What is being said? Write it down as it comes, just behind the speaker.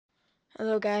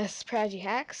Hello guys, Prodigy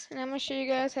Hacks, and I'm going to show you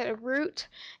guys how to root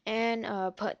and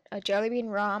put a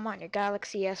Jellybean ROM on your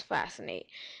Galaxy S Fascinate.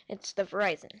 It's the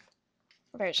Verizon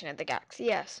version of the Galaxy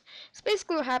S. So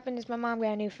basically what happened is my mom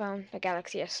got a new phone, the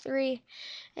Galaxy S3,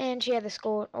 and she had this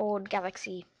old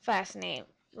Galaxy Fascinate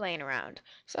laying around.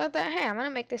 So I thought, hey, I'm going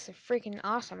to make this a freaking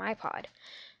awesome iPod.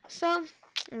 So I'm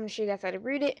going to show you guys how to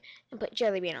root it and put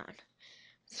Jellybean on.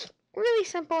 It's really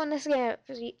simple, and this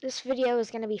video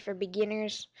is going to be for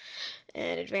beginners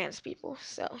and advanced people.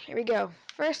 So here we go.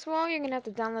 First of all, you're gonna have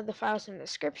to download the files in the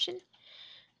description,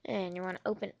 and you want to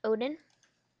open Odin.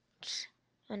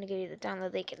 I'm gonna give you the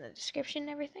download link in the description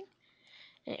and everything,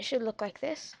 and it should look like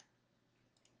this.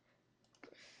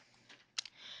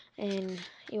 And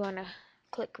you want to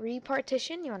click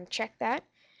repartition. You want to check that.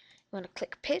 You want to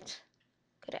click pit.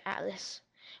 Go to Atlas.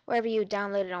 Wherever you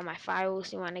downloaded all my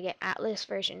files, you want to get Atlas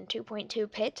version 2.2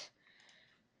 pit.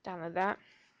 Download that.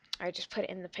 I just put it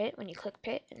in the pit when you click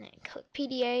pit, and then click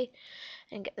PDA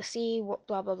and get the C,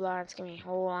 blah blah blah. It's gonna be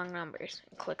whole long numbers.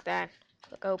 And click that,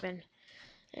 click open,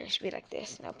 and it should be like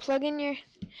this. Now plug in your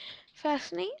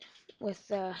Fascinate with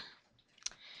the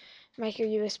micro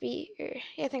USB,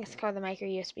 I think it's called the micro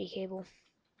USB cable.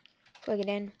 Plug it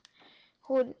in.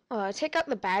 Take out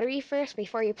the battery first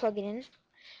before you plug it in.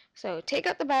 So take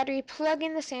out the battery, plug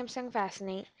in the Samsung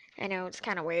Fascinate. I know it's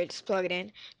kind of weird, just plug it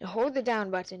in. Now hold the down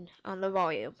button on the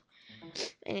volume.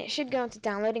 And it should go into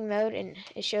downloading mode, and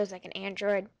it shows like an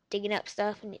Android digging up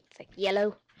stuff, and it's like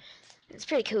yellow. It's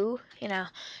pretty cool, you know.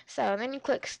 So then you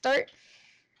click start,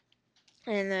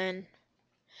 and then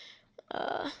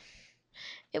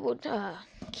it will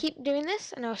keep doing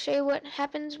this, and I'll show you what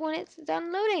happens when it's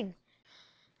done loading.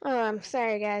 Oh, I'm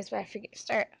sorry guys, but I forget to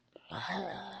start.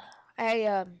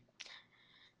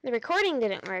 The recording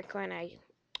didn't work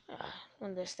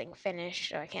when this thing finished,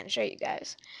 so I can't show you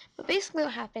guys. But basically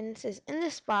what happens is in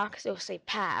this box it'll say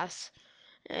pass,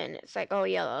 and it's like all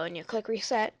yellow, and you click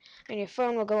reset, and your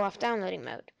phone will go off downloading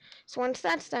mode. So once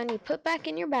that's done, you put back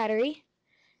in your battery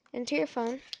into your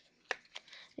phone,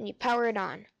 and you power it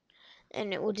on,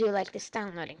 and it will do like this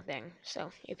downloading thing.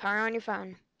 So you power on your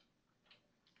phone,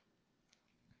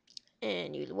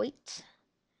 and you wait,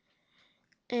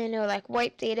 and it'll like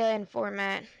wipe data and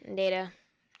format and data,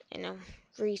 and it'll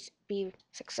be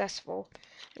successful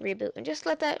and reboot, and just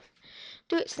let that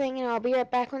do its thing, and I'll be right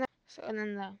back when that. So and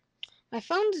then my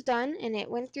phone's done, and it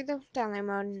went through the download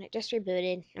mode, and it just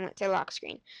rebooted and went to the lock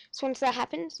screen. So once that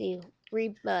happens, you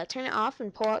turn it off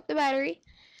and pull out the battery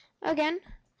again,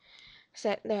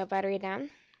 set the battery down,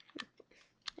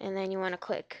 and then you want to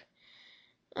click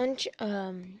uncheck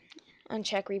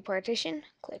repartition,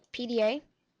 click PDA,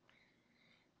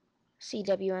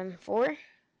 CWM4,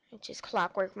 which is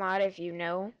clockwork mod if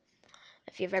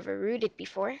you've ever rooted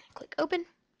before. Click open,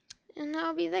 and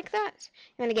that'll be like that.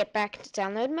 You want to get back to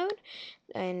download mode,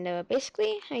 and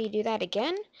basically how you do that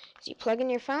again is you plug in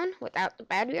your phone without the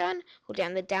battery on, hold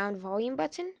down the down volume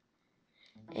button,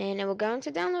 and it will go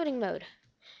into downloading mode,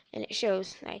 and it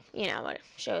shows like what it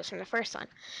shows from the first one.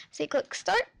 So you click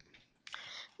start,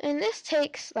 and this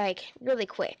takes like really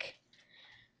quick,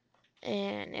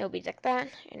 and it'll be like that,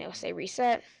 and it'll say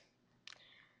reset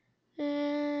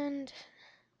and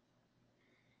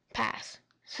pass.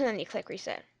 So then you click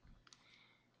reset.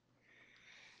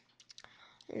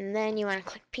 And then you want to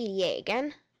click PDA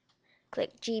again.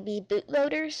 Click GB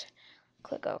bootloaders.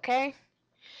 Click OK.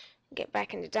 Get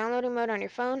back into downloading mode on your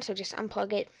phone. So just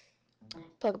unplug it.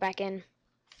 Plug it back in.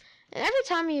 And every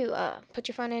time you put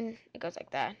your phone in, it goes like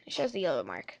that. It shows the yellow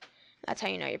mark. That's how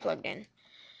you know you're plugged in.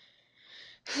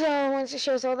 So once it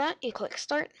shows all that, you click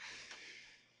start.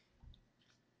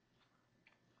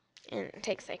 And it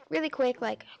takes like really quick,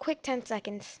 like a quick 10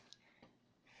 seconds.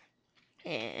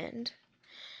 And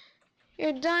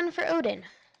you're done for Odin.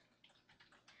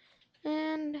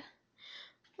 And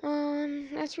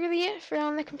that's really it for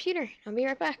on the computer. I'll be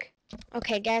right back.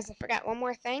 Okay guys, I forgot one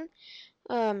more thing.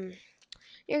 You're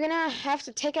gonna have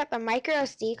to take out the micro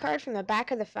SD card from the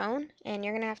back of the phone, and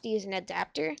you're gonna have to use an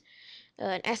adapter,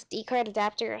 an SD card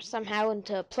adapter somehow, and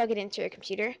to plug it into your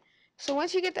computer. So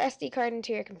once you get the SD card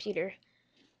into your computer,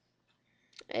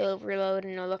 it'll reload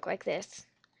and it'll look like this.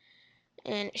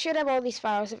 And it should have all these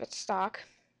files if it's stock.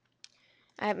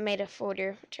 I have made a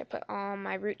folder which I put all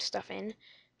my root stuff in.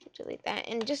 Delete that,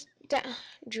 and just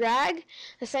drag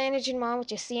the CyanogenMod,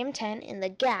 which is CM10, in the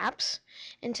gaps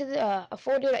into the a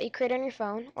folder that you create on your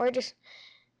phone, or just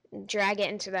drag it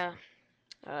into the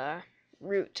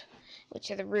root, which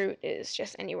the root is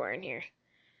just anywhere in here.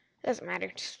 Doesn't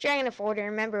matter. Just drag in a folder.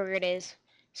 Remember where it is.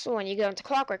 So when you go into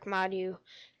Clockwork Mod, you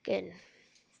can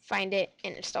find it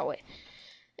and install it.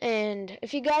 And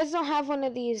if you guys don't have one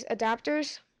of these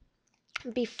adapters,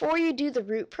 before you do the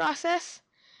root process,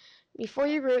 before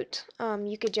you root,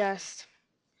 you could just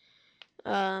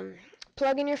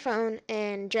plug in your phone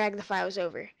and drag the files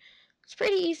over. It's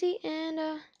pretty easy,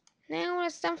 and now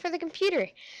it's done for the computer.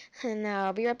 And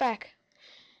I'll be right back,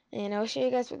 and I'll show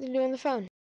you guys what to do on the phone.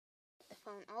 The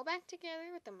phone all back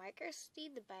together with the micro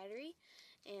SD, the battery,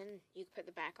 and you can put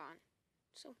the back on.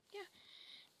 So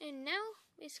yeah, and now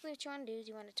basically what you want to do is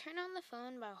you want to turn on the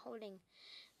phone by holding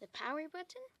the power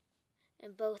button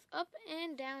and both up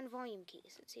and down volume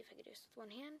keys. Let's see if I can do this with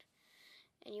one hand.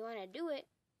 And you want to do it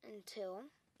until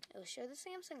it'll show the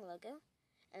Samsung logo,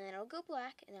 and then it'll go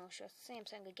black, and then it'll show the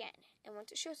Samsung again. And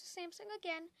once it shows the Samsung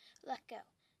again, let go.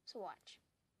 So watch.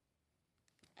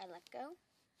 I let go,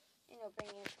 and it'll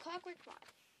bring you into Clockwork Mod,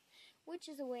 which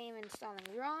is a way of installing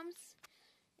ROMs.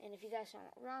 And if you guys don't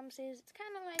know what ROMs is, it's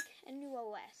kind of like a new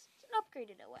OS. It's an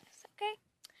upgraded OS, okay?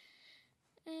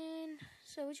 And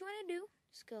so what you want to do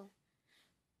is go,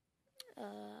 I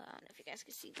don't know if you guys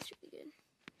can see this really good.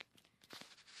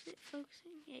 Is it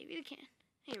focusing? Yeah, you really can.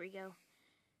 Here we go.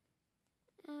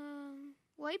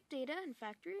 Wipe data and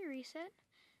factory reset.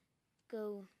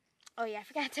 Go. Oh yeah, I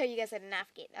forgot to tell you guys how to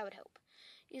navigate. That would help.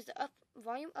 Use the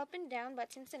volume up and down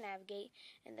buttons to navigate,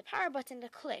 and the power button to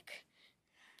click.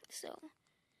 So,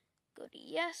 go to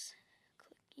yes,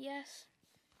 click yes.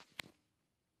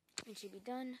 It should be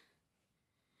done.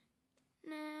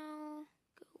 Now,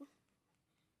 go.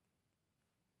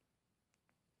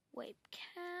 Wipe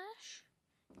cache.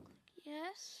 Click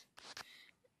yes.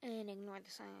 And ignore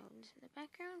the sounds in the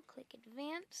background. Click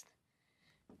advanced.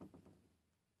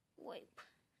 Wipe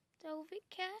Velvet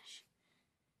cache.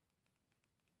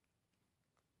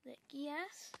 Click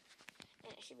yes.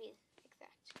 And it should be like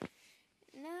that.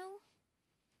 Now,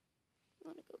 you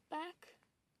want to go back.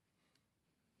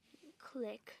 And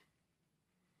click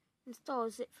install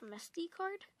zip from SD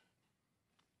card.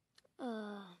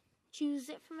 Choose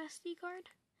zip from SD card.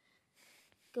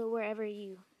 Go to wherever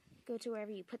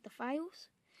you put the files,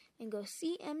 and go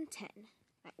CM10.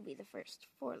 That will be the first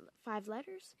 5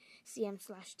 letters.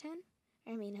 CM/10.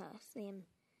 CM-10.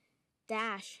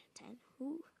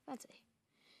 Ooh, fancy.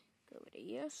 Go to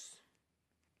yes.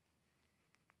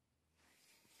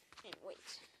 And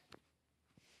wait.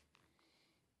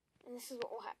 And this is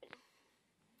what will happen.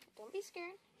 Don't be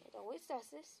scared. It always does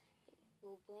this. It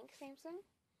will blink Samsung,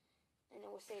 and it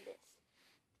will say this.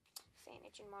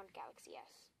 CyanogenMod Galaxy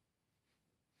S.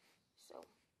 So,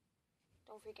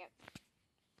 don't freak out.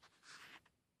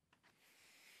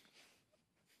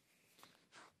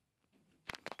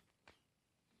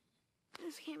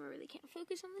 This camera really can't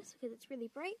focus on this because it's really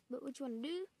bright, but what you want to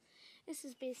do, this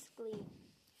is basically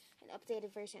an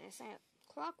updated version of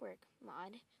Clockwork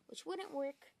Mod, which wouldn't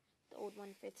work the old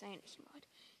one for CyanogenMod.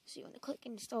 So you want to click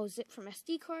install zip from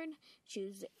SD card,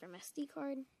 choose zip from SD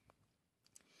card,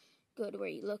 go to where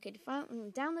you located file,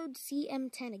 and download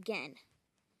CM10 again.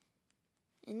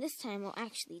 And this time we'll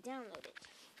actually download it.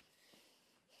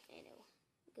 And it'll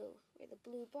go where the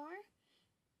blue bar,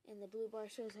 and the blue bar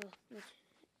shows how much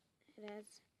it has.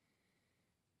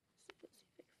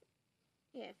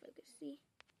 Yeah, focus, see?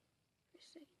 For a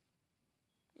second.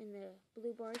 And the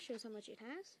blue bar shows how much it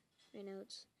has. Right now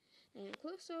it's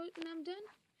close, so when I'm done,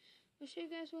 I'll show you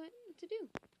guys what to do.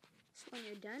 So when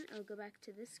you're done, I'll go back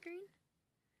to this screen.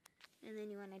 And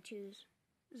then you want to choose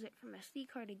zip from SD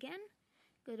card again.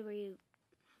 Go to where you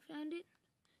found it.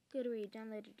 Go to where you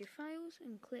downloaded your files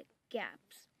and click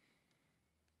gaps.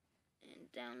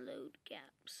 And download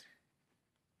gaps.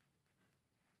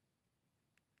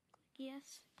 Click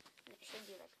yes. And it should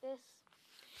be like this.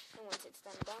 And once it's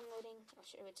done downloading, I'll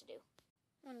show you what to do.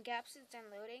 When gaps is done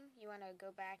loading, you want to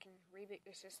go back and reboot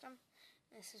your system.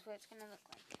 This is what it's going to look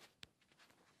like.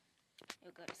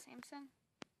 You'll go to Samsung.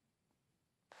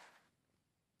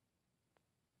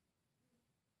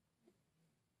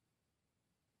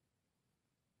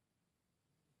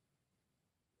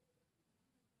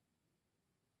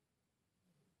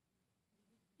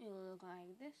 It will look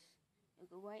like this.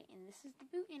 It'll go white, and this is the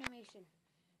boot animation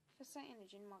for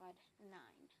CyanogenMod 9.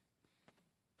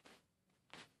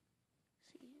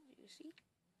 You see?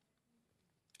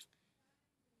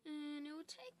 And it will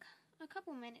take a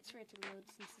couple minutes for it to load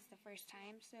since it's the first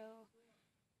time, so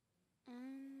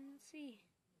let's see.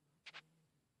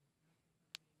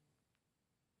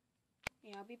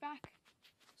 Yeah, I'll be back.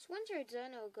 So once you're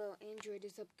done, it'll go Android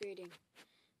is upgrading.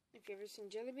 If you've ever seen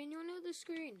Jellybean, you'll know the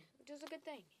screen, which is a good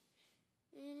thing.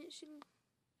 And it should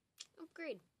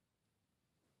upgrade.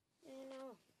 And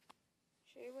I'll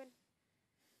show you what.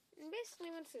 And basically,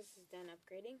 once this is done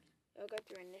upgrading, it'll go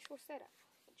through initial setup,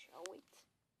 which I'll wait.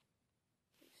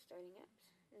 Starting apps,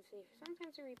 and see.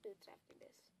 Sometimes it reboots after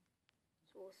this,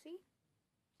 so we'll see.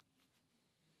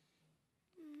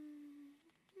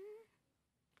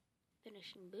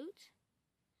 fishing boots.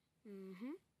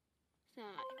 Side.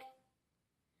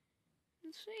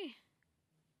 Let's see.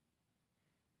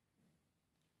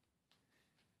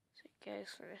 So it goes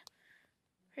for the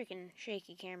freaking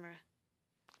shaky camera.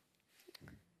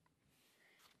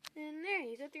 And there,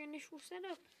 you got your initial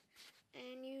setup.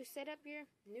 And you set up your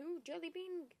new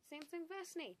Jellybean Samsung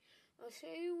Fascinate. I'll show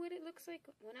you what it looks like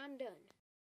when I'm done.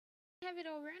 I have it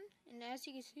all run, and as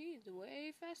you can see, it's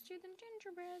way faster than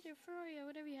Gingerbread or Froyo,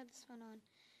 whatever you had this phone on.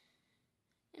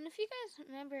 And if you guys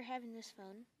remember having this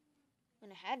phone, when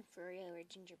I had Froyo or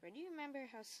Gingerbread, you remember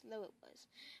how slow it was.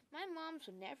 My mom's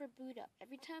would never boot up.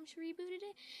 Every time she rebooted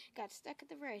it, it got stuck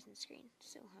at the Verizon screen.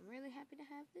 So I'm really happy to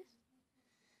have this.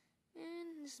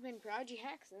 And this has been Prodigy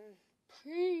Hacks, and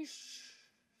peace!